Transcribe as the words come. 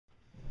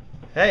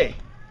Hey,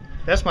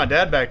 that's my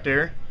dad back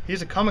there.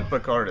 He's a comic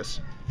book artist,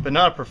 but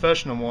not a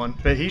professional one,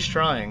 but he's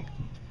trying.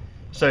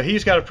 So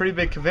he's got a pretty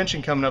big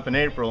convention coming up in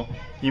April.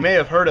 You may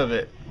have heard of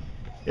it.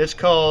 It's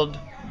called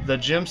the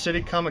Gem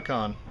City Comic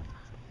Con.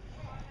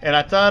 And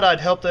I thought I'd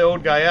help the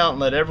old guy out and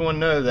let everyone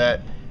know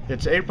that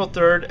it's April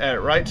 3rd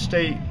at WRIGHT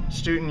State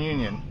Student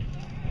Union.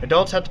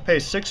 Adults have to pay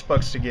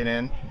 $6 to get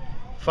in,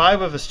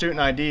 5 of a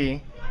student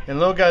ID, and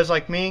little guys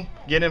like me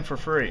get in for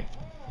free.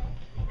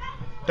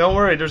 Don't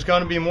worry, there's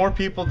going to be more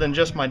people than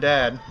just my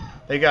dad.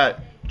 They got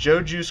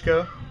Joe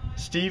Jusko,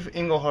 Steve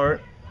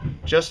Englehart,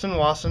 Justin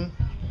Wasson,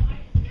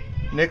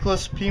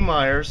 Nicholas P.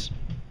 Myers,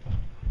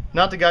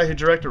 not the guy who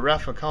directed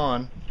Wrath of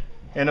Khan,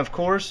 and of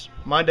course,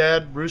 my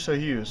dad, Russo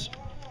Hughes.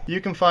 You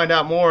can find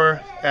out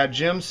more at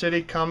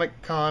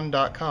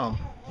gemcitycomiccon.com.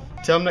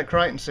 Tell them that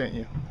Crichton sent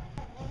you.